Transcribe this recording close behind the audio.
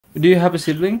Do you have a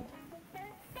sibling?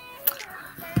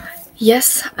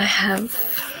 Yes, I have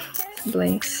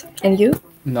siblings. And you?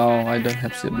 No, I don't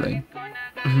have sibling.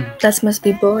 That must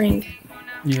be boring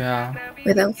Yeah,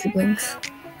 without siblings.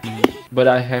 but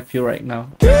I have you right now.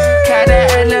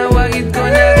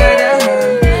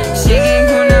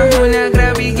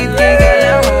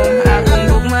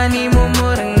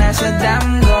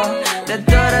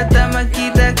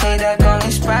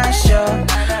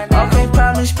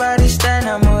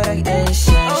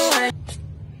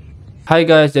 Hai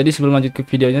guys, jadi sebelum lanjut ke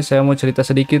videonya saya mau cerita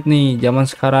sedikit nih. Zaman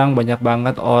sekarang banyak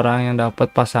banget orang yang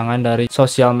dapat pasangan dari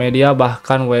sosial media,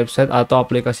 bahkan website atau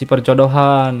aplikasi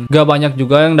perjodohan. Gak banyak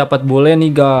juga yang dapat bule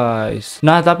nih guys.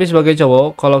 Nah tapi sebagai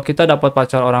cowok, kalau kita dapat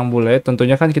pacar orang bule,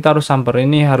 tentunya kan kita harus samperin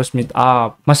nih, harus meet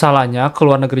up. Masalahnya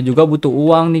keluar negeri juga butuh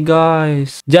uang nih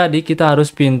guys. Jadi kita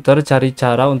harus pinter cari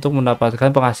cara untuk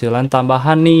mendapatkan penghasilan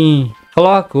tambahan nih.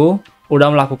 Kalau aku udah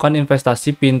melakukan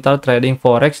investasi pintar trading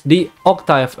forex di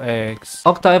OctaFX.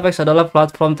 OctaFX adalah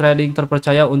platform trading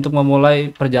terpercaya untuk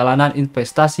memulai perjalanan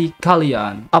investasi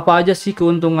kalian. Apa aja sih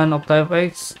keuntungan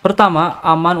OctaFX? Pertama,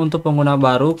 aman untuk pengguna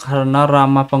baru karena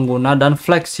ramah pengguna dan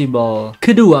fleksibel.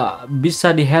 Kedua,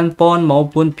 bisa di handphone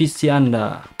maupun PC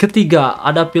Anda. Ketiga,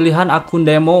 ada pilihan akun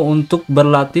demo untuk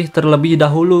berlatih terlebih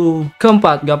dahulu.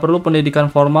 Keempat, gak perlu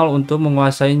pendidikan formal untuk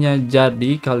menguasainya.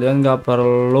 Jadi kalian gak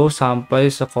perlu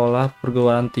sampai sekolah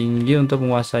perguruan tinggi untuk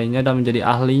menguasainya dan menjadi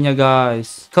ahlinya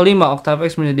guys. Kelima,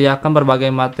 OctaFX menyediakan berbagai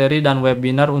materi dan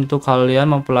webinar untuk kalian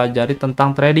mempelajari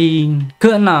tentang trading.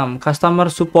 Keenam,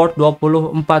 customer support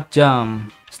 24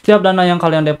 jam. Setiap dana yang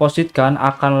kalian depositkan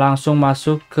akan langsung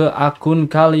masuk ke akun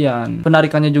kalian.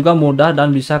 Penarikannya juga mudah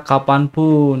dan bisa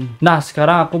kapanpun. Nah,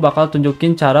 sekarang aku bakal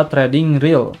tunjukin cara trading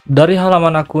real. Dari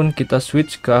halaman akun kita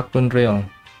switch ke akun real.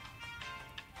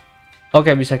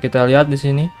 Oke, bisa kita lihat di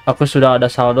sini. Aku sudah ada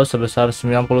saldo sebesar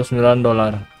 $99.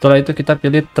 Setelah itu kita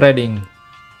pilih trading.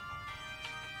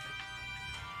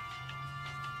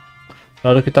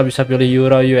 Lalu kita bisa pilih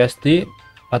Euro USD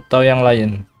atau yang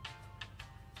lain.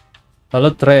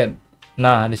 Lalu trade.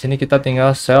 Nah, di sini kita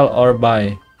tinggal sell or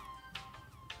buy.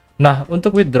 Nah,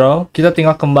 untuk withdraw, kita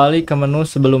tinggal kembali ke menu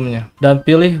sebelumnya dan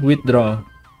pilih withdraw.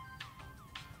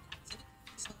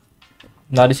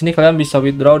 Nah, di sini kalian bisa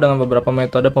withdraw dengan beberapa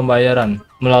metode pembayaran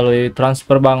melalui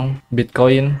transfer bank,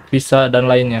 Bitcoin, Visa, dan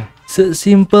lainnya.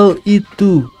 Sesimpel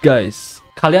itu, guys.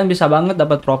 Kalian bisa banget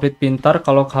dapat profit pintar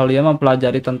kalau kalian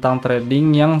mempelajari tentang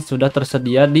trading yang sudah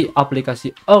tersedia di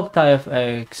aplikasi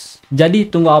OctaFX. Jadi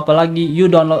tunggu apa lagi?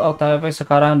 You download OctaFX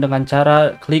sekarang dengan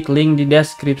cara klik link di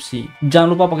deskripsi.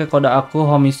 Jangan lupa pakai kode aku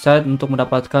homicide untuk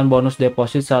mendapatkan bonus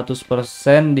deposit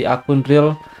 100% di akun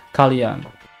real kalian.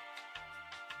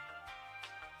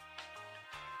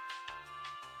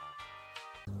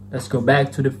 Let's go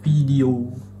back to the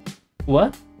video.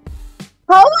 What?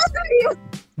 How old are you?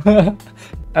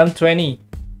 I'm 20.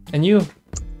 And you?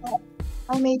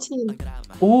 I'm 18.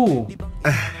 Ooh.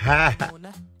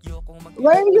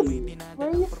 Where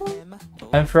are you from?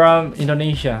 I'm from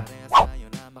Indonesia.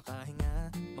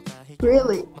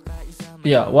 Really?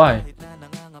 Yeah, why?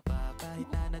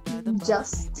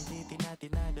 Just.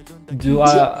 Do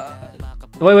I...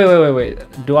 Wait.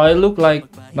 Do I look like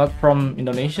not from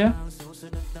Indonesia?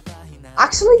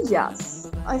 Actually,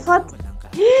 yes. I thought...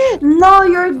 No,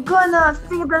 you're gonna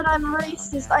think that I'm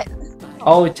racist.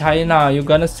 Oh, China. You're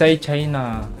gonna say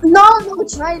China. No,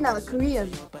 China, Korean.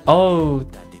 Oh,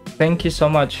 thank you so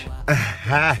much.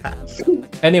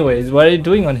 Anyways, what are you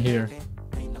doing on here?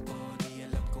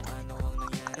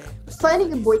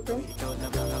 Finding a boyfriend.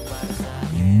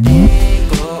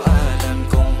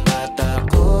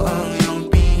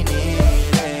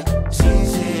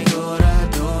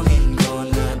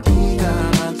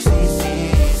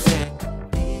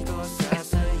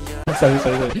 Sorry.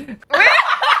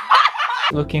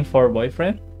 Looking for a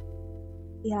boyfriend?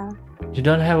 Yeah. You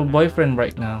don't have a boyfriend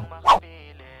right now.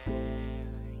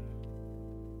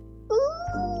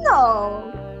 No.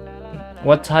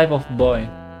 What type of boy?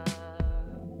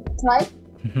 Type?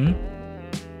 Mm-hmm.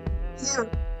 Yeah.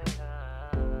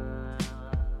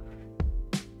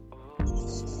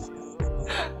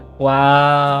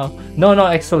 Wow. No,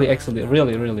 actually,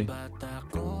 really.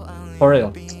 For real.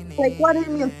 Like, what do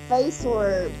you mean, face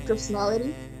or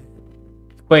personality?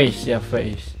 Face, yeah,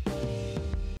 face.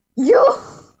 You!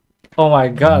 Oh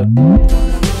my god.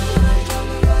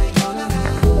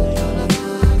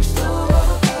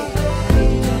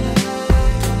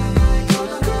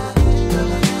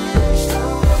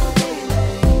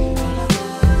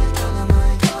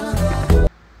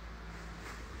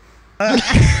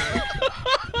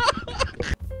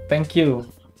 Thank you.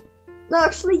 No,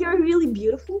 actually, you're really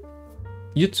beautiful.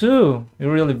 You too.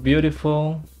 You're really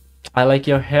beautiful. I like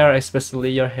your hair,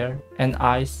 especially your hair and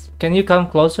eyes. Can you come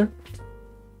closer?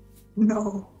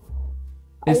 No.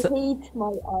 Is I hate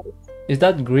my eyes. is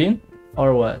that green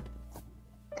or what?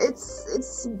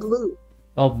 It's blue.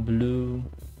 Oh, blue.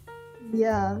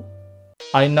 Yeah.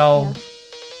 I know Yeah.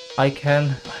 I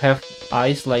can have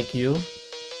eyes like you,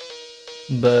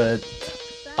 but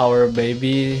our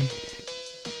baby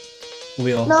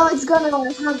will. No, it's gonna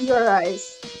have your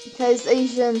eyes because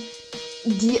Asian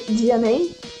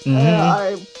DNA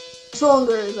are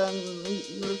stronger than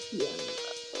European.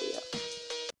 So yeah.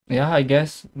 Yeah, I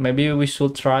guess maybe we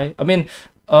should try. I mean,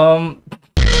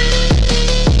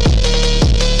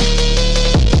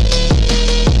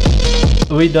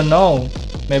 we don't know.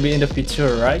 Maybe in the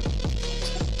future, right?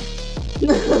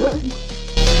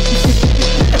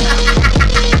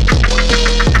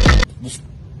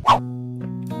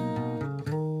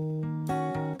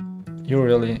 You're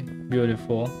really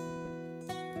beautiful.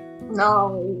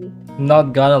 No.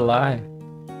 Not gonna lie.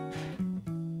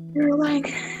 You're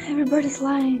like, everybody's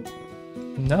lying.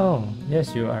 No,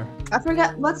 yes you are. I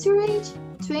forgot, what's your age?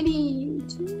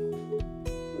 22?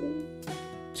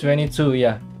 22,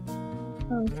 yeah.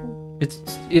 Okay.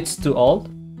 It's too old.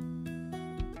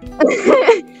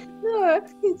 No,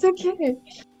 it's okay.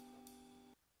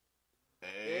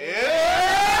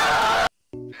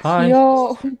 Hi.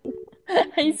 Yo,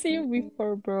 I see you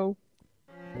before, bro.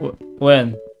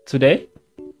 When? Today?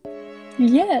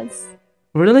 Yes,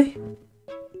 Really?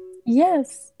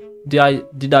 yes,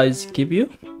 Did I skip you?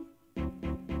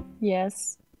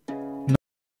 yes.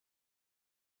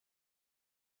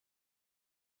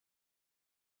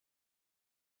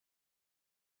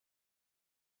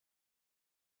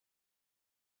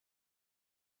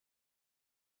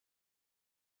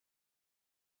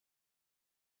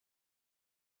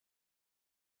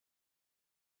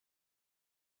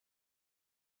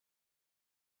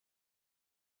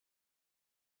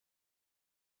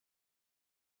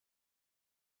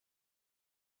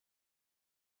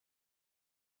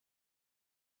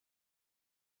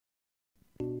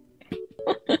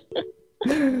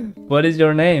 What is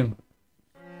your name?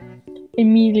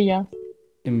 Emilia.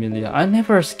 Emilia. I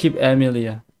never skip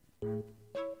Emilia.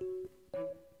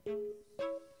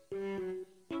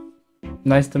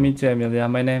 Nice to meet you, Emilia.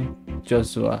 My name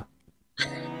Joshua.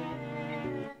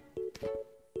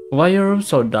 Why your room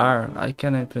so dark? I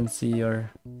can't even see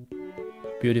your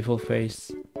beautiful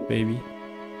face, baby.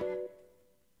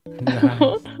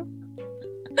 Nice.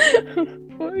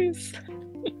 Voice.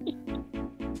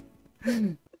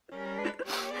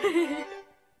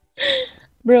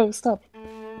 Bro, stop.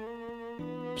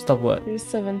 Stop what? You're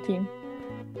 17.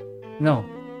 No.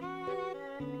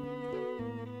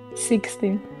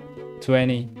 16.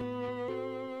 20.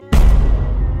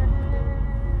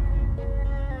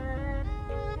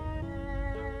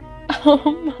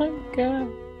 Oh my god.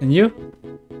 And you?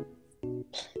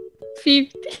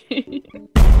 50.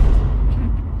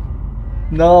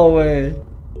 No way.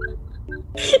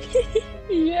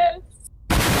 Yes.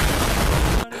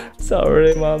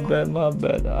 Sorry, my bad, my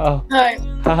bad. Oh, Hi.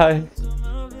 hi.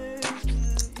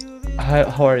 Hi,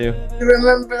 how are you? You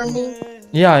remember me?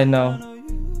 Yeah, I know.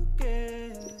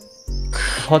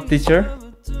 Hot teacher?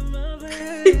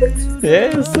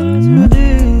 Yes.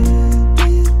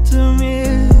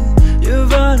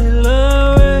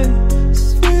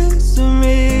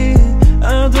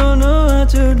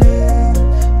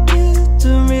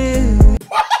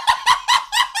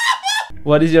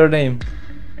 What is your name?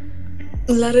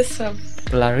 Larissa.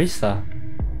 Larissa.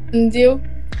 And you?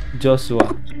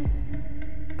 Joshua.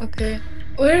 Okay.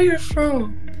 Where are you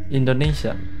from?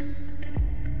 Indonesia.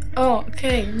 Oh,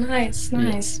 okay. Nice,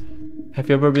 nice. Have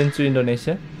you ever been to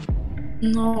Indonesia?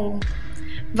 No.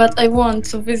 But I want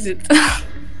to visit.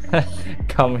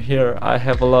 Come here. I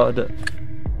have a lot of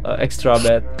extra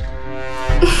bed.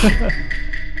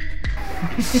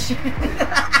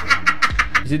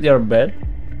 Is it your bed?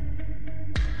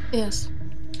 Yes.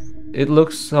 It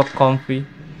looks so comfy.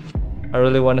 I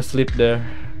really want to sleep there.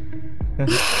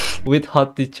 With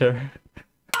hot teacher.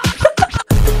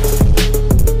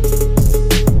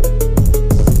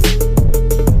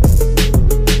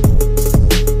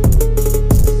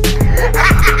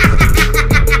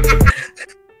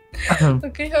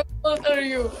 Okay, how old are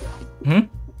you? Hmm?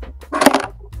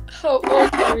 How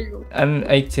old are you? I'm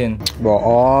 18.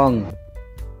 Bohong.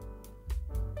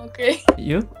 Okay.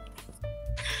 You?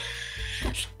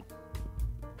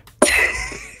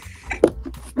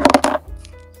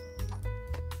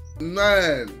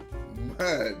 Man,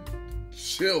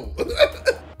 chill.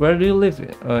 Where do you live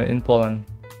in Poland?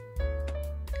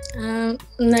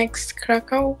 Next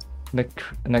Krakow.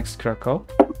 Next Krakow?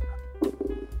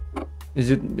 Is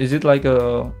it like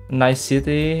a nice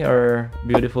city or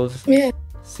beautiful Yeah.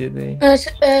 city?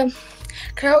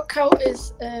 Krakow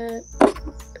is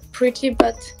pretty,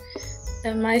 but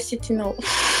my city no.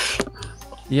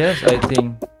 Yes, I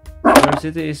think your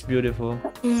city is beautiful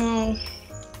No.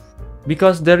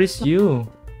 because there is you,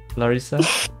 Larissa.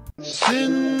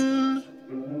 Sin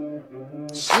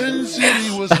City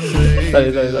was made.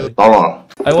 Sorry.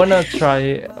 I wanna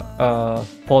try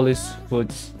Polish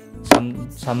foods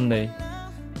someday.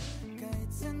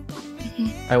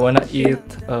 I wanna eat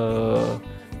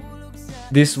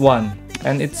this one,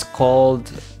 and it's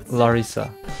called Larissa.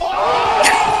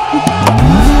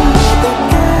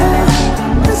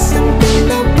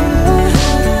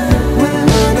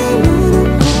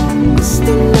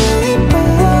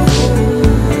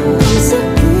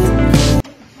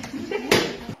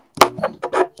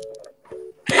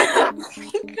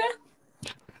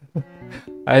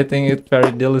 I think it's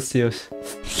very delicious.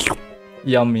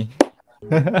 Yummy.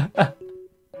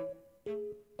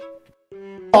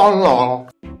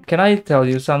 Can I tell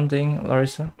you something,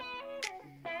 Larissa?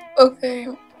 Okay.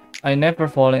 I never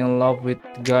fall in love with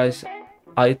guys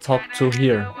I talk to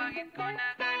here.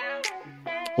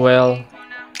 Well,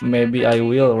 maybe I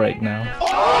will right now.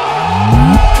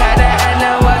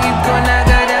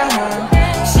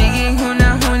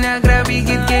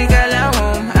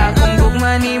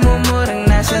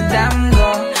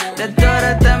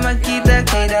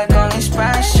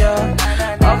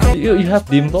 You have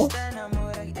dimples?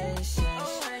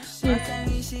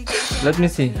 Let me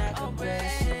see.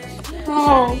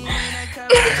 Oh.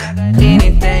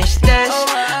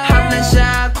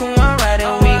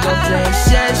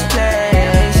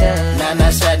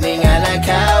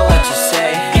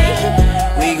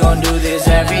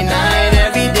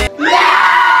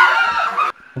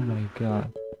 Oh my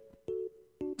god.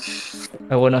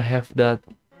 I wanna have that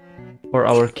for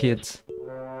our kids.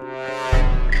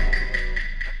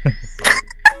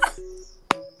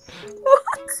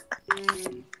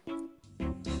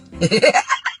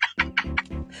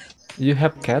 You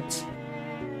have cats?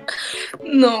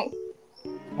 No.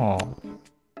 Oh,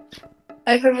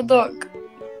 I have a dog.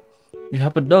 you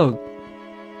have a dog.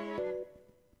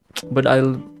 But I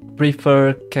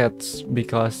prefer cats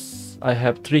because I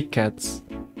have 3 cats.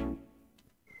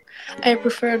 I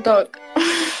prefer dog.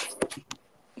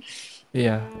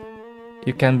 Yeah,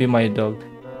 you can be my dog.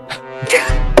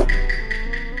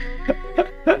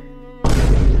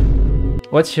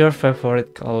 What's your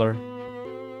favorite color?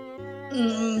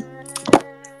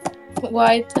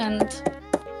 White and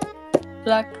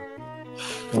black.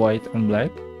 White and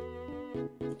black?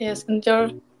 Yes, and your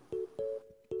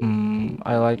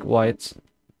I like whites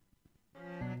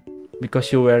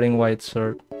because you're wearing white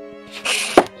shirt.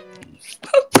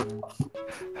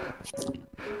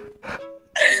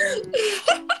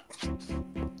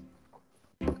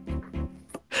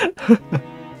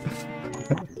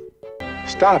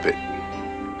 Stop it.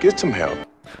 Get some help.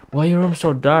 Why your room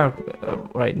so dark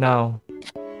right now?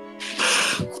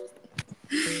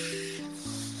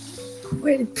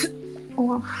 wait.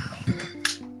 Oh.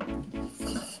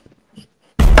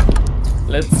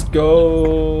 Let's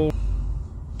go.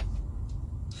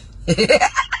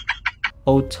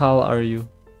 How tall are you?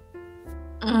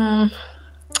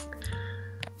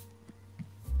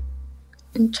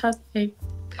 In chat,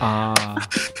 Ah,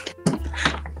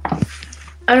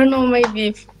 I don't know,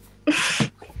 maybe.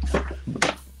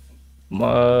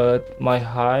 but my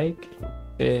height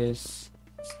is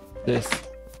this.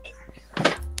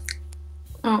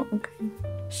 Oh, okay.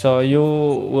 So you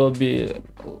will be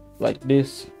like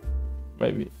this,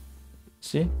 maybe.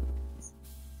 See?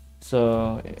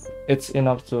 So it's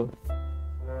enough to.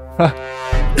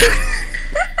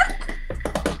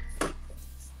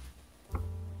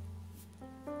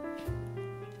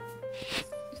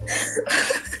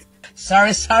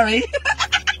 Sorry.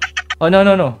 Oh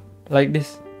no, like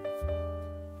this.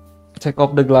 Take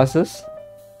off the glasses.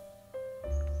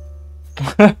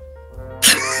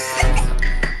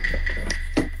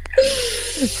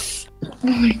 Oh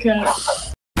my god.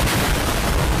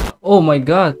 Oh my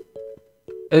god.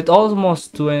 It's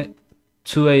almost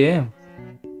 2 a.m.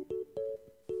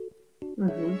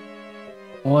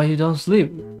 Why you don't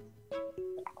sleep?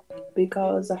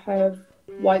 Because I have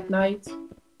white night.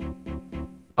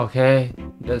 Okay,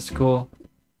 that's cool.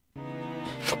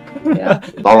 Yeah.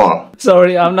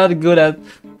 Sorry, I'm not good at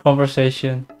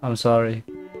conversation. I'm sorry.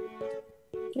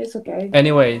 It's okay.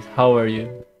 Anyway, how are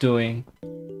you doing?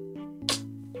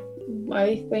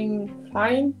 I think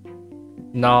fine.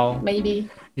 Now, Maybe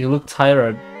you look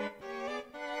tired.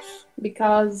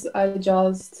 because I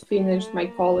just finished my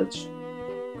college.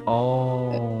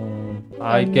 Oh,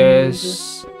 I And-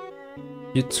 guess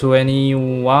You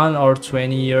 21 or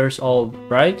 20 years old,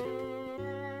 right?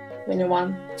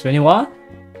 21. 21?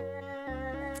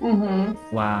 Mm-hmm.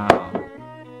 Wow.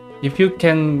 If you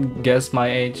can guess my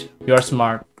age, you are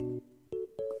smart.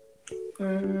 I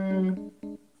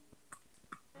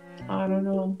don't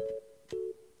know.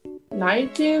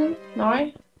 19?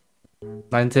 9?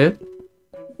 19?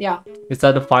 Yeah. Is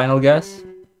that the final guess?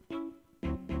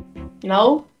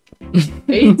 No?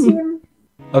 18?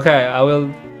 Okay, I will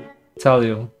tell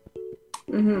you.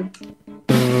 Mm-hmm.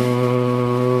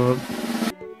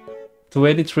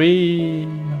 23.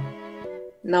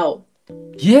 No.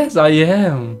 Yes, I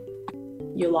am.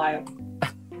 You liar.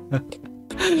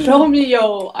 Show me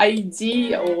your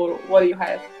ID or what you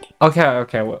have.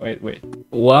 Okay, wait.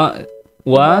 One,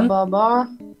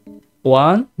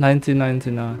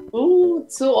 1999. Ooh,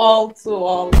 too old. Too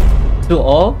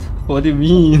old? What do you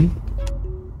mean?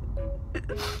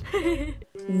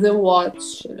 The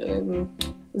watch.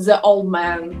 The old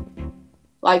man.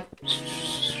 Like.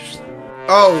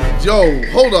 Oh, yo,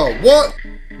 hold on. What?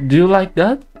 Do you like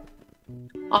that?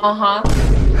 Uh-huh.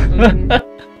 Mm-hmm.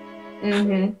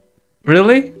 Mm-hmm.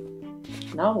 Really?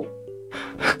 No.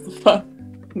 Fuck.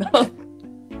 No.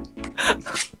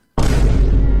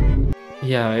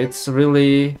 Yeah, it's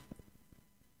really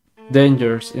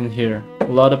dangerous in here. A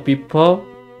lot of people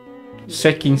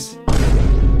shaking.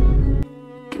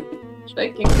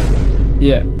 Shaking.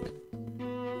 Yeah. You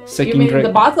Shaking mean drink.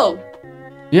 the bottle?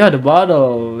 Yeah, the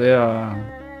bottle. Yeah.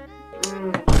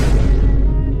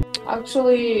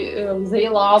 Actually, they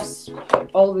always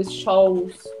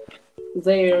shows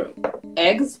their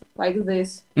eggs like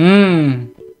this.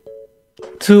 2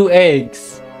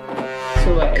 eggs.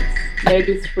 2 eggs.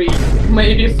 Maybe 3.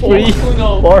 Maybe 4. 3. Who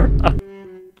knows? 4.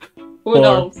 Who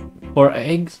knows? 4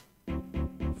 eggs.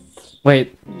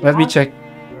 Wait, let me check.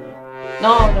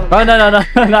 No. Oh no.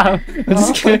 I'm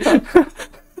just kidding.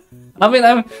 I mean,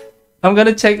 I'm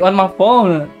gonna check on my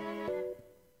phone.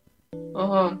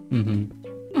 Uh-huh.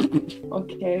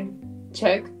 Okay.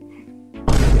 Check.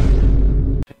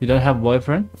 You don't have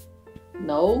boyfriend?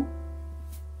 No.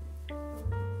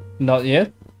 Not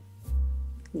yet.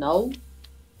 No.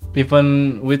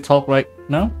 Even we talk right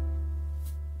now?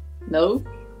 No.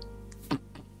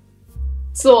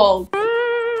 Too old.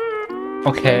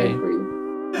 Okay.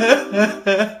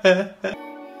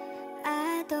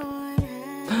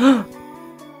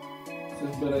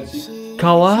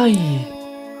 Kawaii.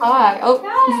 Hi. Oh,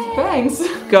 thanks.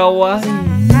 Kawaii.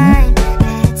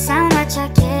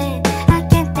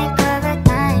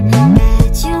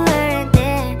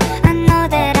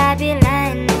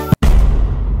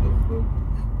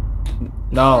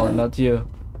 No, not you.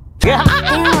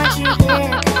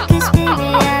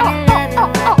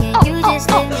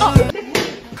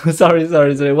 Sorry.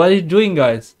 What are you doing,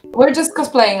 guys? We're just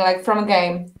cosplaying, like, from a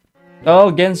game.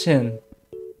 Oh, Genshin.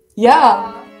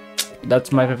 Yeah.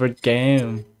 That's my favorite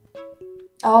game.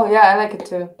 Oh, yeah, I like it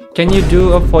too. Can you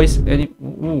do a voice?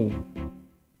 Ooh.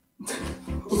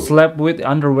 Slap with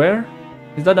underwear?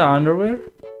 Is that an underwear?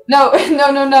 No.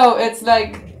 It's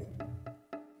like...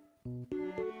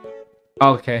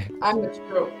 Okay. I'm not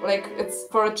sure. Like, it's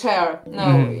for a chair.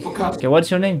 No. You can't. Okay, what's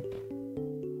your name?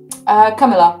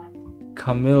 Camilla.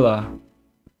 Camilla.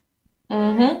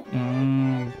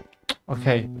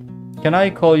 Okay. Can I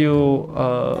call you?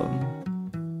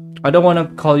 I don't want to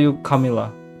call you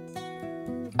Camilla.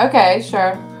 Okay,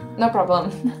 sure. No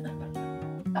problem.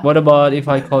 What about if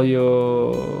I call you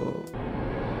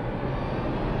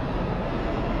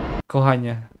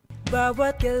Kohanya?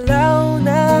 Bawat galaw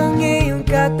ng iyong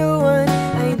katawan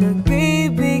ay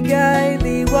nagbibigay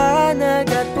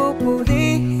liwanag at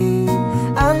pupurihin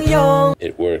ang iyong...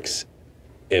 It works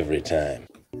every time.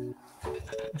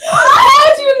 How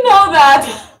do you know that?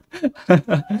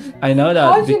 I know that.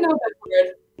 How do you know that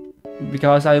word?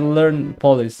 Because I learned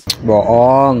Polish.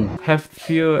 Boong. Have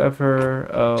you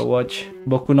ever watched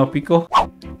Boku no Pico?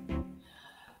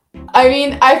 I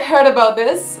mean, I've heard about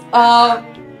this.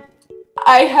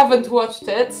 I haven't watched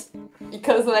it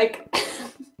because, like,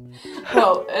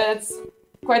 well, it's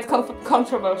quite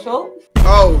controversial.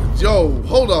 Oh, yo,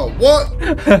 hold on. What?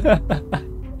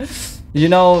 You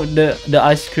know the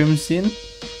ice cream scene?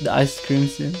 The ice cream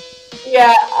scene?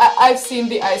 Yeah, I've seen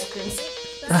the ice cream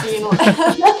scene.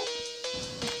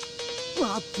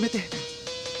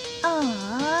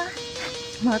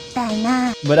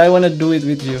 But I wanna do it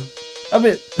with you. A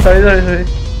bit. Sorry.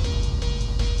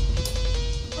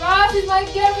 Bro, she's my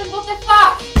girlfriend, what the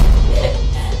fuck?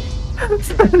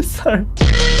 Sorry.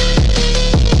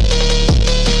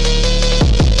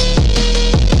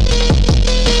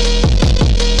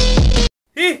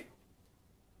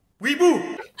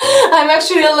 Weeboo! I'm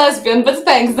actually a lesbian, but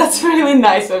thanks, that's really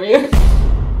nice of you.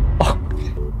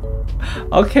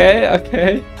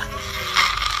 Okay.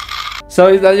 So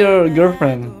is that your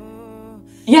girlfriend?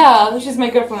 Yeah, she's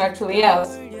my girlfriend actually,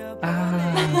 yes.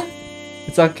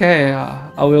 It's okay.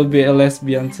 I will be a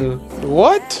lesbian too.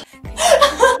 What?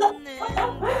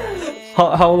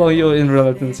 How long you in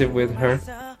relationship with her?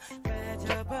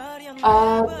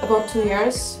 About 2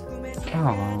 years.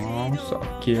 Oh, so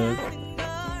cute.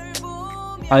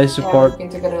 I support. Yeah,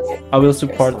 together. I will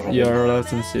support your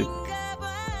relationship.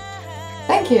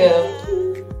 Thank you.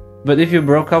 But if you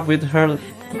broke up with her,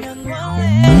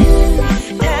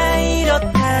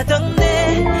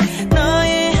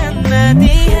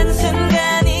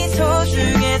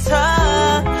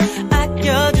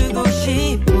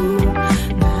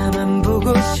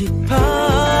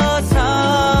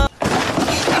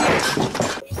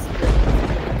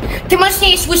 Ty możesz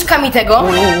nie jeść łyżkami tego?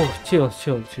 chill.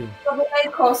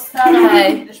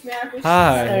 Hi.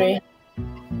 Hi. Sorry.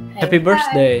 Happy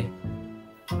birthday.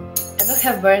 I don't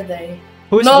have birthday.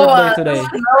 Whose No birthday one. today?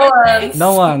 No one.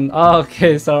 No one. Oh,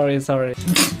 okay, sorry.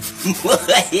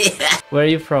 Where are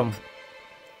you from?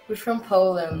 We're from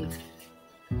Poland.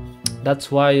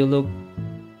 That's why you look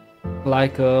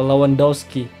like a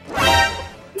Lewandowski.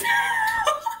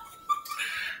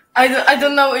 I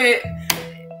don't know it.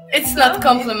 It's not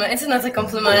compliment. It's not a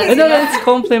compliment. No, it's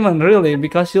compliment really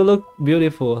because you look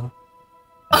beautiful.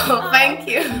 Oh, thank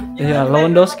you. Yeah,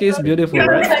 Lewandowski is beautiful,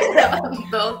 right?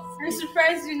 I'm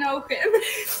surprised you know him.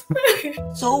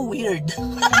 So weird.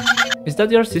 Is that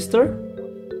your sister?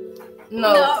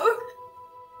 No.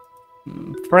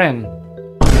 Friend?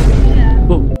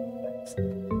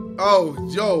 Oh,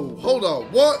 yo, hold on.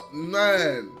 What?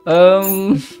 Man.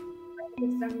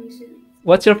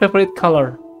 What's your favorite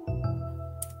color?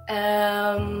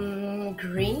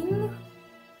 Green.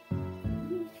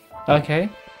 Okay.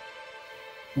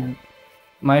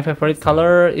 My favorite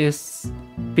color is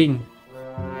pink.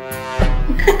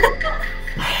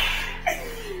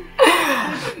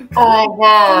 Oh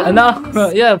god. No,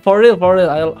 yeah, for real.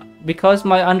 Because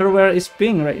my underwear is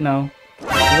pink right now.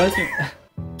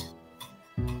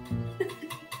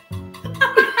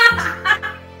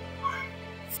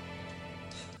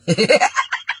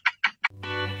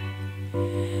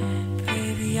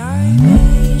 Baby, I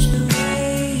miss the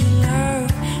way you love.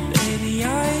 Baby,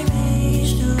 I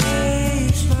miss the way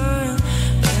you smile.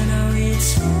 But now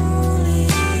it's only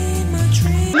in my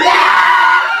dreams.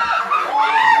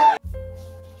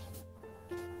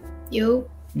 Yo.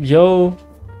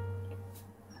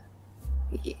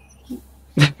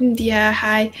 Yeah,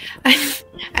 hi.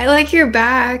 I like your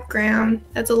background.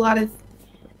 That's a lot of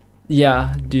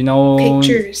Yeah, do you know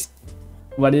pictures.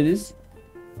 what it is?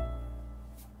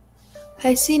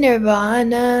 I see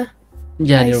Nirvana.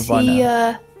 Yeah, I Nirvana. see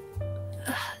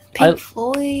Pink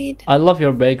Floyd. I love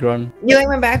your background. You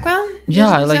like my background?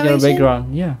 Yeah, I Is like that your what you said?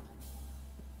 background. Yeah.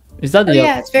 Is that Oh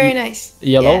yeah, it's very nice.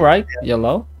 yellow, Yeah. right?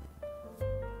 Yellow?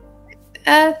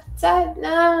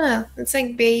 No. It's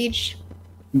like beige.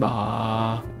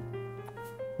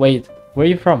 Wait, where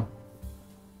are you from?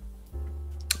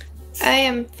 I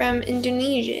am from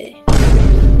Indonesia.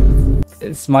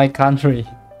 It's my country.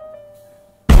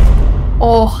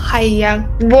 Oh, hayang.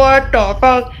 What the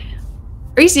fuck?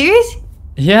 Are you serious?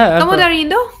 Yeah. Kamu dari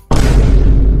Indo?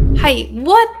 Hai,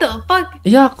 what the fuck?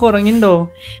 Iya, aku orang Indo.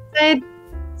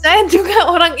 Saya juga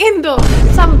orang Indo.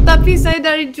 Tapi saya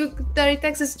dari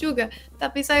Texas juga.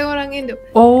 Tapi saya orang Indo.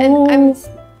 Oh. And I'm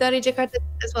dari Jakarta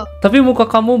as well. Tapi muka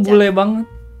kamu bule banget.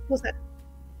 Pusat.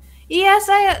 Iya,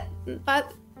 saya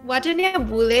wajahnya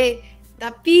bule,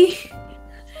 tapi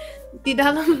di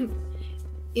dalam,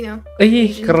 you know.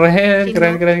 Ih, keren.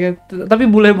 Tapi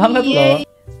bule banget loh.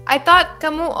 I thought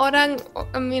kamu orang,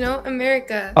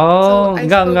 America. Oh, So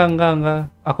enggak.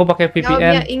 Aku pakai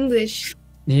VPN. English.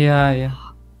 Iya.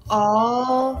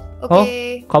 Oh,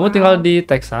 okay. Kamu tinggal di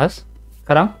Texas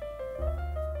sekarang?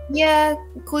 Ya,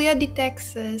 kuliah di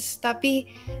Texas. Tapi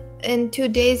in 2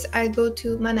 days I go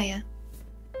to mana ya?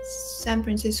 San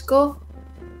Francisco.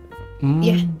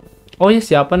 Yeah. Oh iya,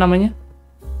 siapa namanya?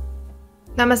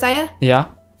 Nama saya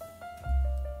Ya.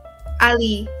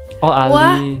 Ali. Oh, Ali.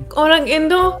 Wah, orang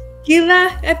Indo.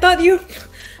 Gila, I thought you.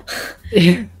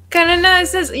 Karena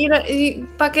it says,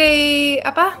 pakai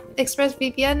apa? Express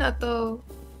VPN atau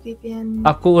VPN?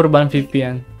 Aku Urban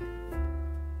VPN.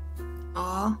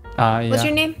 Oh. Iya. What's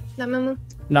your name? Namamu?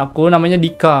 Nah, aku namanya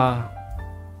Dika.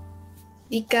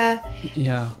 Dika.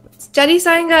 Iya. Jadi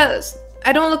saya nggak,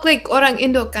 I don't look like orang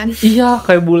Indo kan? Iya,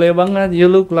 kayak bule banget. You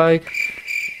look like.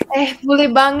 Bule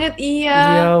banget, iya.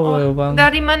 Iya, bule banget.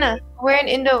 Dari mana? Where in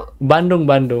Indo? Bandung.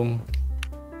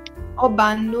 Oh,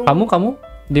 Bandung. Kamu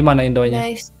Di mana Indonya?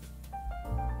 Nice.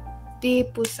 Di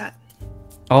pusat.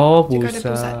 Oh,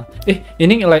 Jakarta Pusat.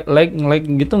 Ini lag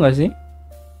gitu nggak sih?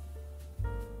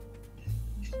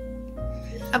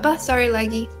 Apa? Sorry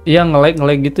lagi. Iya,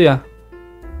 nge-lag gitu ya?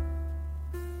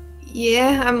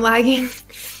 Yeah, I'm lagging.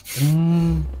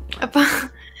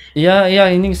 Apa? Iya,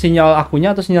 ini sinyal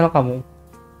akunya atau sinyal kamu?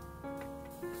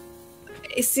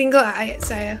 Single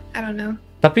saya. I don't know.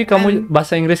 Tapi kamu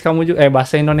bahasa Inggris kamu juga,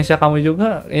 bahasa Indonesia kamu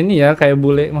juga ini ya kayak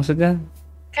bule maksudnya.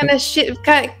 Kinda shit,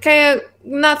 kayak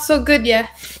not so good ya.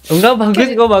 Enggak bagus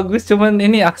kok, bagus. Cuman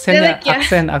ini aksennya, Jelek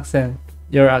ya? aksen.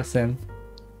 Your accent.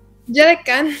 Jelek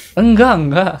kan?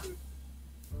 Enggak.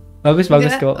 Bagus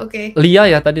kok. Oke.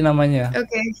 Lia ya tadi namanya.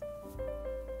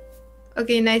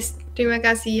 Oke, nice. Terima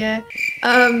kasih ya.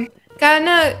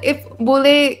 Karena if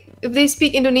they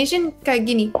speak Indonesian kayak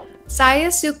gini,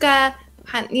 saya suka,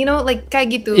 like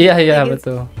kayak gitu. Iya, like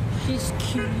betul.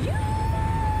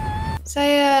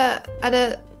 Saya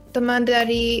ada teman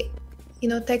dari,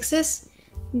 Texas,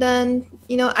 dan,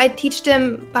 I teach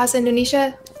them bahasa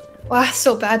Indonesia. Wah,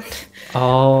 so bad.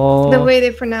 Oh. The way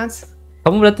they pronounce.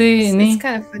 Kamu berarti ini It's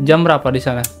kind of funny. jam berapa di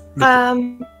sana?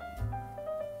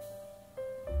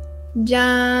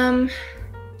 Jam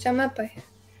apa ya?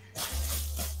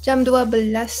 Jam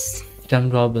 12.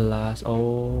 Jam 12.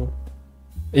 Oh.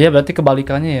 Iya, berarti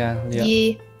kebalikannya ya.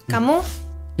 Iya. Kamu?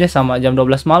 Ya sama jam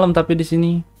 12 malam tapi di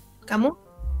sini. Kamu?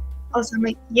 Oh,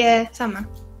 sama. Ya, sama.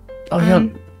 Oh ya,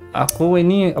 aku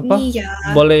ini apa? Iya.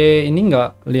 Boleh ini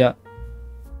nggak lihat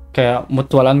kayak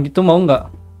mutualan gitu mau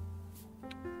nggak?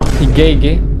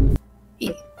 IG.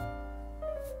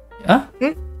 Hah?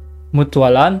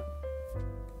 Mutualan?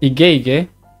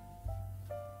 IG.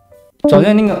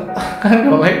 Soalnya ini nggak kan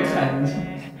nge-lag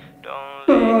anjing.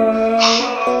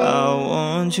 I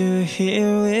want you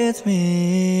here with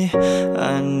me.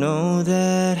 I know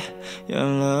that your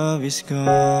love is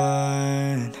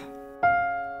gone.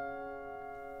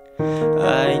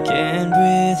 I can't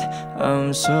breathe, I'm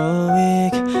so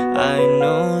weak. I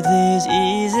know this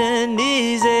isn't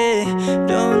easy.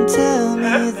 Don't tell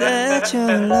me that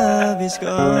your love is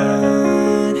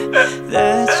gone.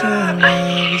 That your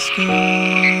love is gone.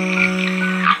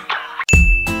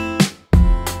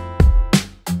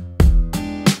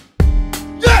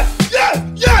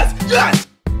 Yes!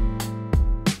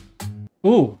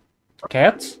 Ooh,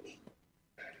 cats?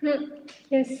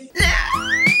 Yes.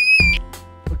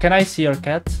 Can I see your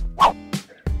cats?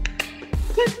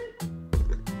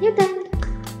 You can.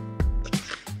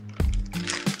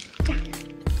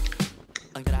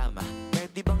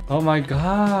 Oh my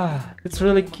god, it's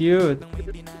really cute.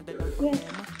 Yes.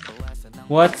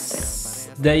 What's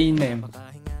the name?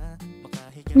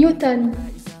 Newton.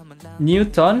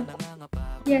 Newton?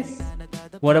 Yes.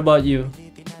 What about you?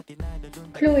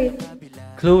 Chloe.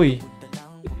 Chloe.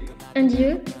 And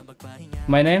you?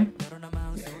 My name?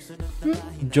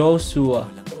 Joshua.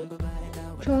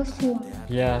 Joshua.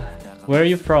 Yeah. Where are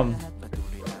you from?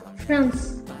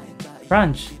 France.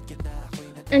 France.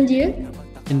 And you?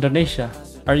 Indonesia.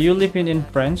 Are you living in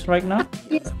France right now?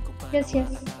 Yes.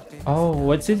 Oh,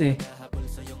 what city?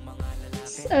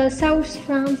 South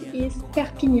France is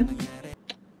Perpignan.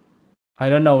 I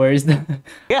don't know where is that.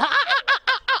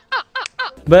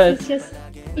 But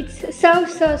it's South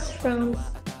France.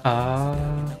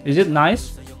 Is it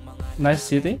nice? Nice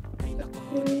city?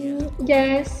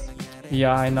 Yes.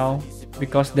 Yeah, I know.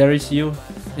 Because there is you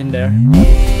in there.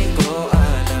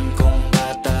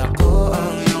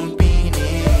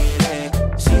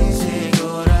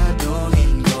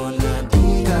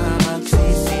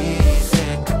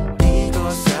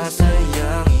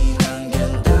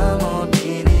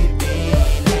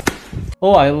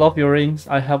 Oh, I love your rings.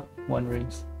 I have one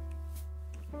rings.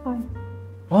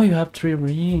 Oh, you have 3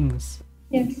 rings.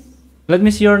 Yes. Let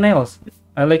me see your nails.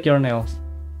 I like your nails.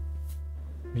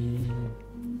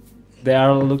 They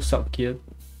look so cute.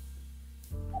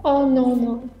 Oh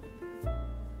no.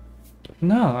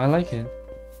 No, I like it.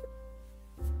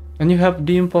 And you have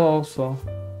dimple also.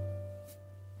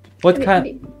 What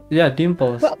kind? Yeah,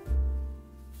 dimples. Well,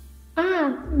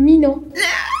 Mino.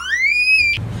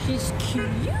 He's cute.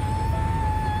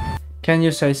 Can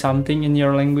you say something in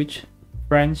your language?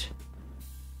 French?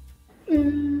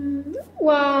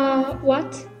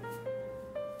 What?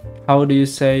 How do you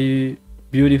say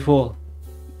beautiful?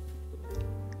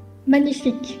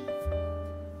 Magnifique.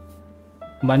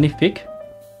 Magnifique?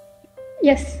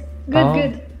 Yes.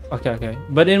 Good. Okay.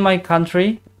 But in my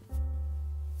country,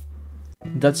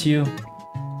 that's you.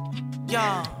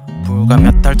 불과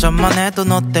몇 달 전만 해도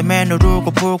너 때문에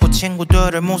누르고 불고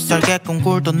친구들을 못 살게끔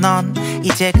굴던 넌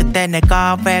이제 그때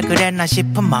내가 왜 그랬나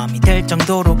싶은 마음이 들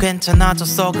정도로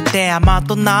괜찮아졌어 그때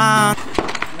아마도 난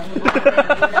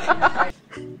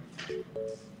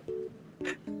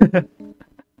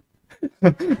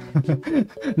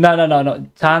No.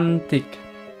 Cantik.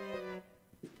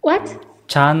 What?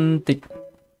 Cantik.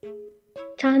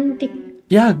 Cantik.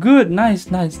 Yeah, good. Nice.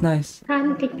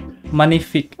 Cantik.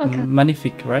 Magnifique. Okay.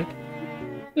 Magnifique, right?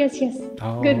 Yes.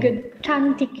 Oh. Good.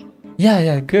 Cantik.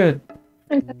 Yeah, good.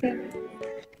 Okay.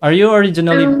 Are you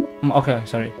originally... Okay,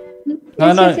 sorry.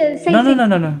 Yes, No. yes, say, No.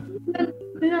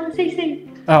 No, say.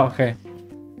 Oh, okay.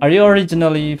 Are you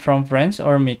originally from France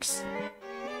or mix?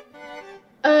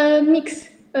 Mix.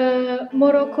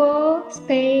 Morocco,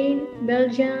 Spain,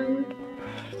 Belgium,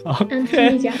 and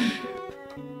Okay. Tunisia.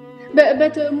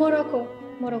 But Morocco.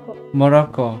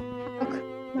 Morocco.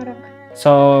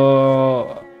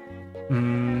 So,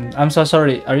 I'm so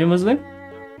sorry. Are you Muslim?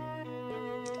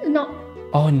 No.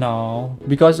 Oh no,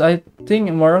 because I think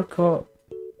in Morocco,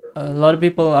 a lot of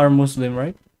people are Muslim,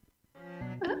 right?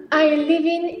 I live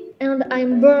in and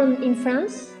I'm born in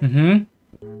France, Mm-hmm.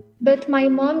 but my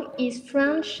mom is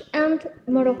French and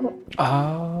Morocco.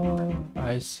 Oh,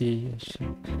 I see.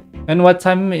 And what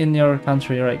time in your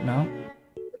country right now?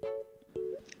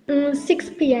 6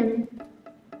 p.m.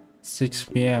 6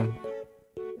 p.m.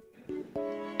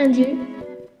 And you?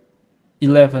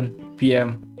 11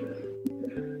 p.m.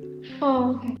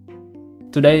 Oh, okay.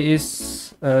 Today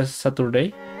is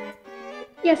Saturday?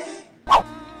 Yes.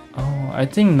 Oh, I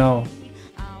think no.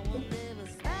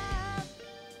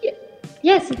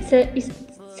 Yes, it's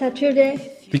Saturday.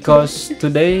 Because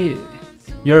today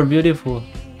you're beautiful.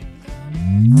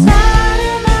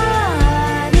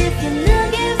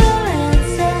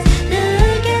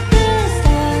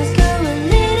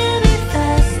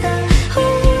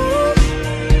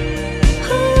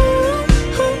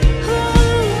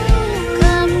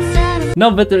 No,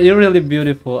 but you're really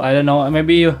beautiful. I don't know,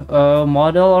 maybe you a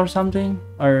model or something,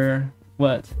 or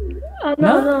what?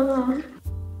 No,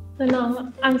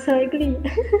 I'm so ugly.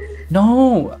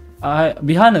 No,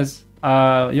 be honest.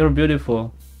 You're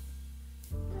beautiful.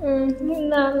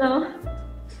 No.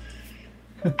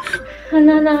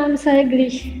 No, I'm so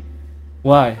ugly.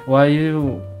 Why? Why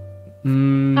you?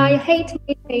 I hate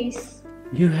my face.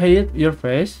 You hate your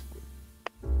face?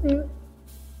 Mm.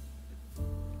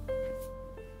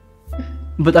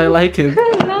 But I like it.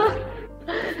 No.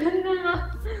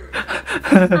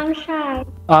 I'm shy.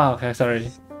 Ah, okay,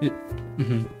 sorry.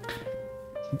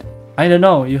 I don't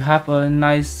know. You have a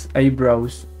nice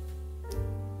eyebrows.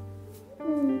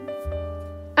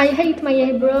 I hate my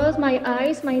eyebrows, my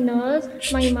eyes, my nose,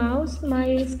 my mouth,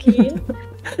 my skin.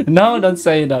 No, don't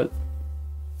say that.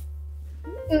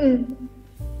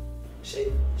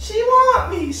 She want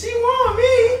me.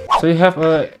 So you have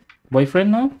a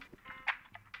boyfriend now?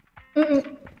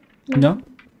 No.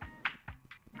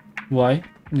 Why?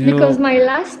 Because my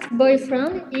last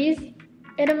boyfriend is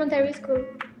elementary school.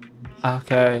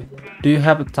 Okay. Do you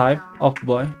have a type of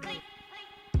boy?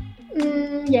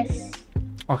 Yes.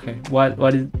 Okay.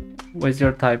 What's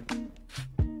your type?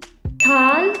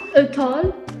 Tall.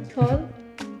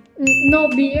 No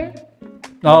beard.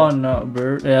 Oh no,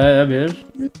 bird. Yeah, beard.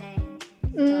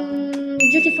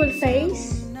 Beautiful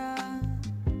face.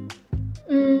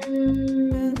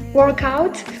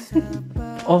 Workout.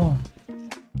 Oh,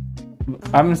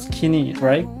 I'm skinny,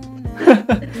 right?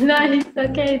 No, it's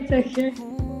okay.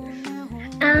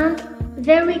 And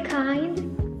very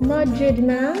kind, no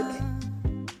judgment.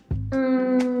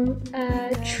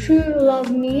 True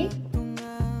love me.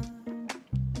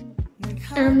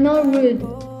 And no rude.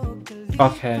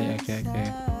 Okay.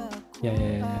 Yeah.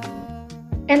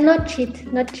 And not cheat.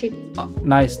 Oh,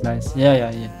 nice.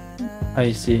 Yeah.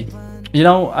 I see. You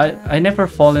know, I never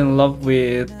fall in love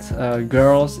with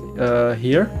girls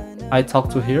here. I talk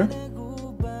to here,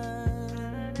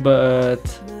 but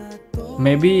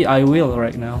maybe I will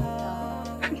right now.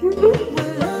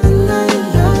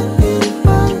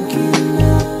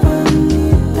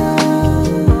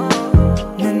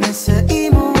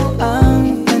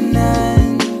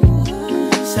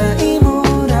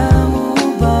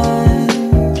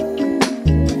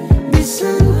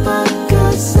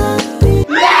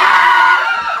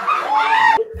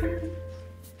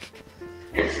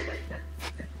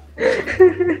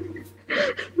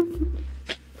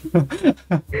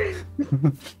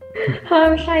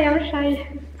 I'm shy.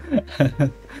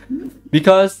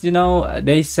 Because you know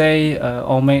they say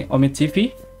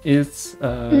ometv is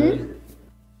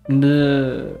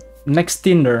the next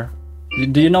Tinder.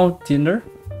 Do you know Tinder?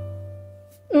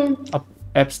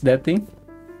 Apps dating.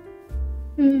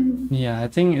 Yeah, I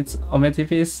think it's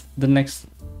ometv is the next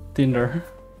Tinder.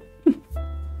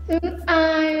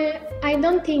 I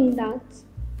don't think that.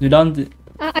 You don't?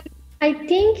 I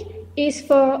think is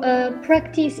for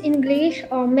practice English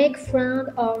or make friend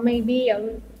or maybe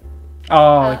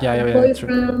Oh, yeah, true.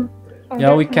 boyfriend.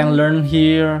 Yeah, we can learn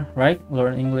here, right?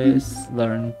 Learn English,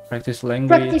 learn practice language.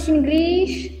 Practice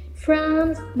English,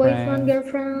 friends, boyfriend, Friend.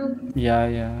 girlfriend.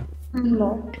 Yeah. And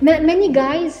more. Many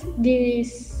guys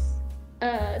this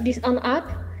on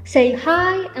app say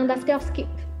hi and after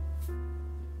skip.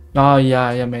 Oh,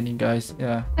 yeah, many guys,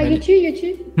 yeah. You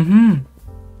too. A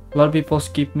lot of people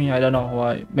skip me. I don't know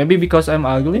why. Maybe because I'm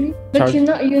ugly. But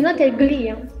you're not ugly.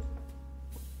 Yeah?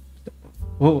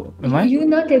 Oh, am I? You're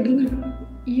not ugly.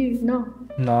 No.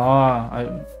 No,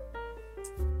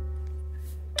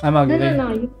 I'm ugly.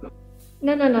 No.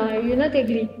 You're not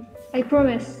ugly. I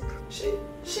promise. She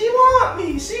want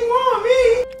me.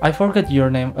 I forgot your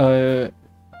name.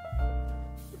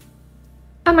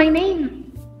 My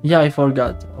name. Yeah, I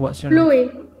forgot. What's your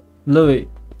name? Chloe.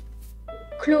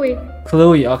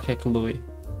 Okay,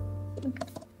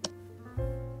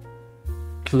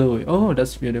 Chloe. Oh,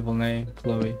 that's beautiful name,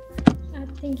 Chloe.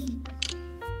 Thank you.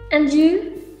 And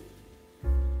you?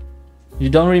 You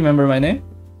don't remember my name?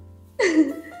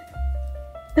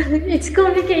 It's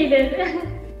complicated.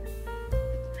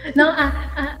 No,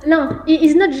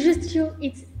 it's not just you.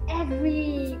 It's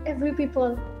every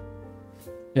people.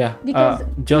 Yeah. Because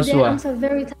today Joshua. I'm so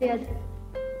very tired.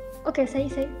 Okay,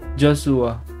 say.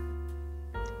 Joshua.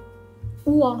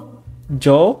 Ua.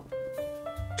 Jo.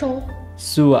 Jo.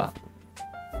 Sua.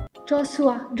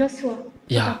 Joshua.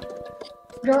 Yeah.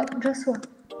 Joshua.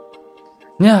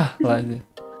 Yeah, like it.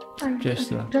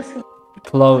 Joshua. Joshua.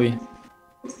 Chloe.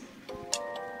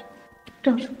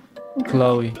 Joshua.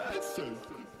 Chloe.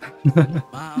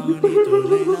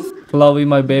 Chloe,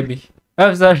 my baby.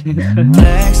 I'm sorry.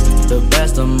 The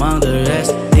best among the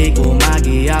rest. Di ko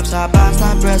mag-iap sa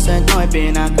basta present mo'y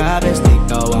pinakabest.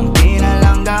 Ikaw ang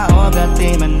pinalangga o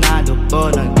gati manado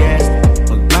po ng guest.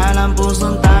 Magmalang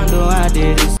pusong tango at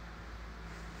iris.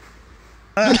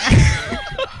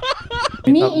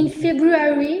 Me in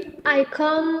February, I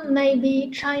come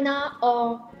maybe China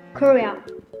or Korea.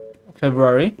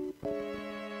 February?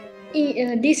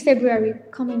 This February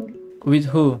coming. With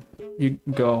who you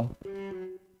go?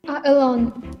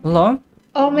 Alone. Alone?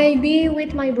 Or maybe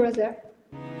with my brother.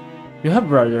 You have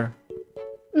brother?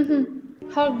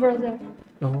 Half brother.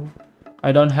 Oh,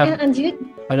 I don't have. And you?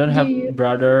 I don't have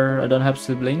brother. I don't have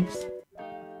siblings.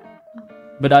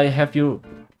 But I have you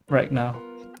right now.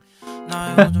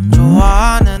 나 요즘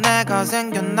좋아하는 애가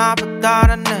생겼나 봐.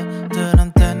 다른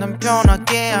애들한테는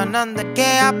변하게 하는데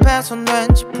걔 앞에선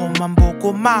왠지 폰만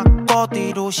보고 막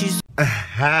어디로 시선.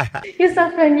 You're so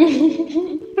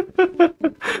funny.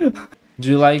 Do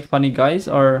you like funny guys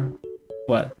or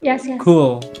what? Yes.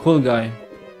 Cool guy.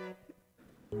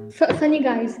 Funny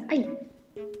guys. Ay.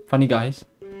 Funny guys.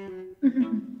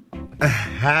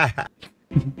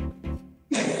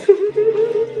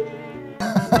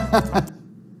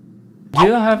 Do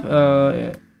you have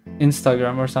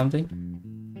Instagram or something?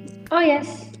 Oh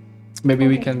yes. Maybe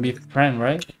we can be friend,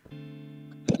 right?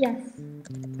 Yes.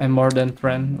 And more than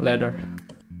friend later.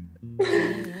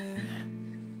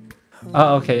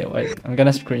 Oh, okay. Wait, I'm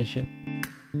gonna screenshot.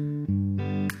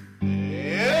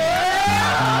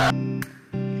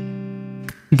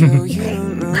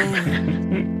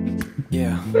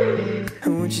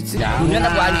 Dunia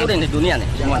tak gua hancurin di dunia nih,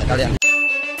 semua kalian.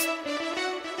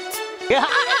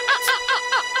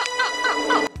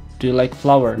 Do you like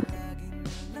flowers?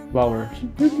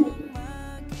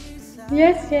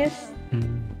 Yes.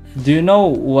 Do you know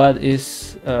what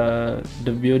is the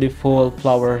beautiful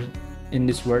flower in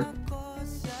this world?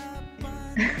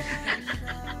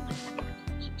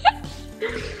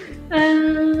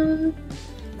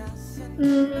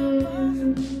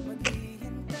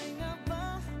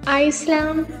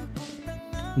 Iceland.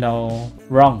 No,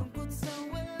 wrong.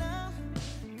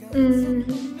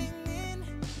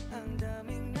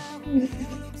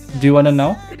 Do you wanna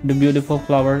know the beautiful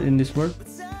flower in this world?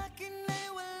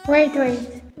 Wait.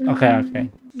 Okay.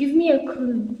 Give me a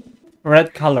clue.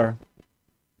 Red color.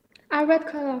 Red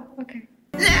color. Okay.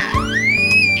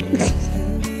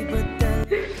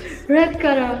 Red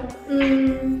color.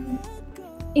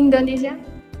 Indonesia?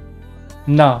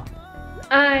 No.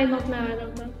 I don't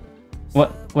know.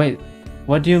 What? Wait.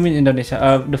 What do you mean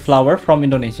Indonesia? The flower from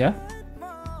Indonesia?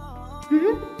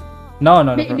 No.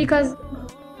 Because.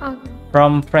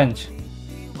 From French.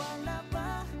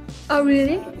 Oh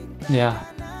really? Yeah.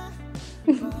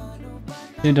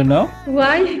 You don't know?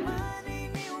 Why?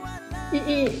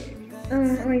 Wait.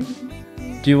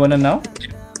 Do you wanna know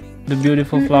the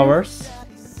beautiful flowers?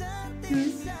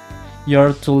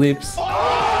 Your tulips.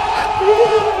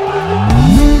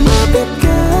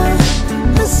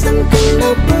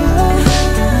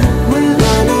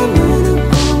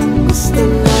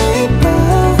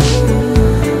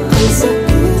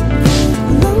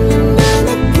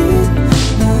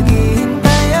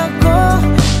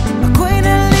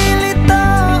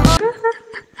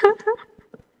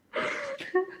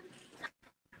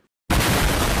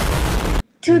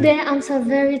 I'm so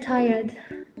very tired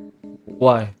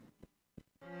Why?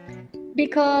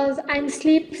 because I'm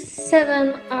sleep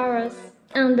 7 hours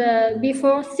and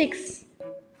before 6.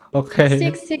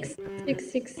 Okay. 6.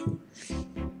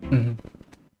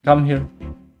 Come here.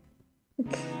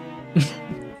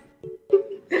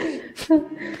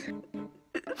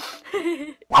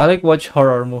 I like watch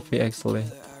horror movie actually.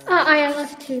 I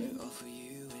love to.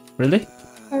 Really?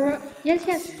 Horror.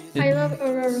 Yes. I love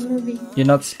horror movie. You're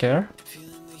not scared?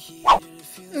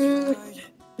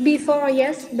 Before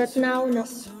yes, but now no.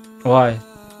 Why?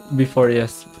 Before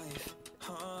yes.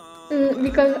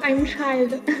 Because I'm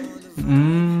child.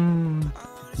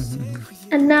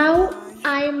 And now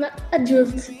I'm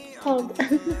adult. Old.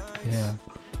 Yeah.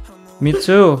 Me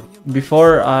too.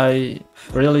 Before I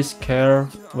really scared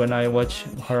when I watch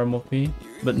horror movie,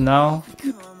 but now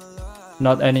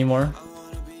not anymore.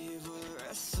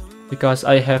 Because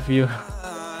I have you.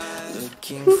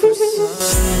 Looking for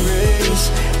sun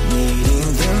rays,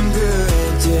 needing them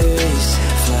good days.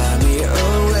 Fly me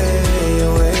away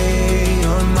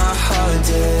on my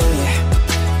holiday.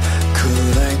 Cool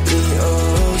like the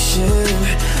ocean,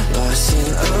 lost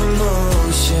in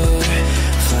emotion.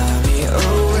 Fly me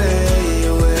away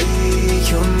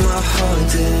on my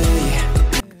holiday.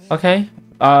 Okay.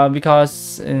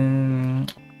 Because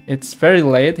it's very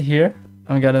late here.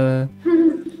 I'm gonna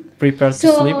prepare to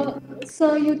sleep.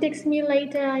 So you text me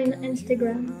later on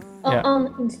Instagram. Yeah. On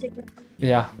Instagram.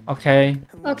 Yeah. Okay.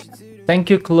 Okay. Thank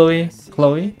you, Chloe.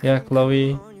 Yeah,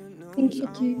 Chloe. Thank you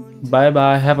too. Bye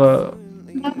bye. Have a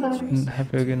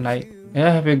good night.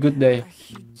 Yeah, have a good day.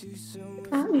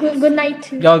 Good night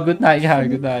too. Yeah, good night. Yeah,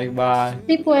 good night. Bye.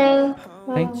 Sleep well.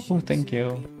 Bye. Thank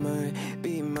you.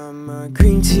 Be my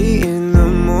green tea in the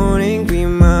morning. Be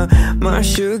my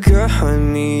sugar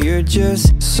honey. You're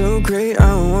just so great.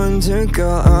 I wonder,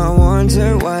 girl, I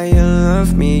wonder why you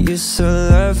love me. You're so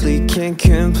lovely, can't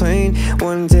complain.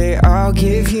 One day I'll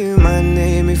give you my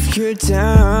name if you're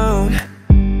down.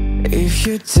 If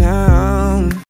you're down.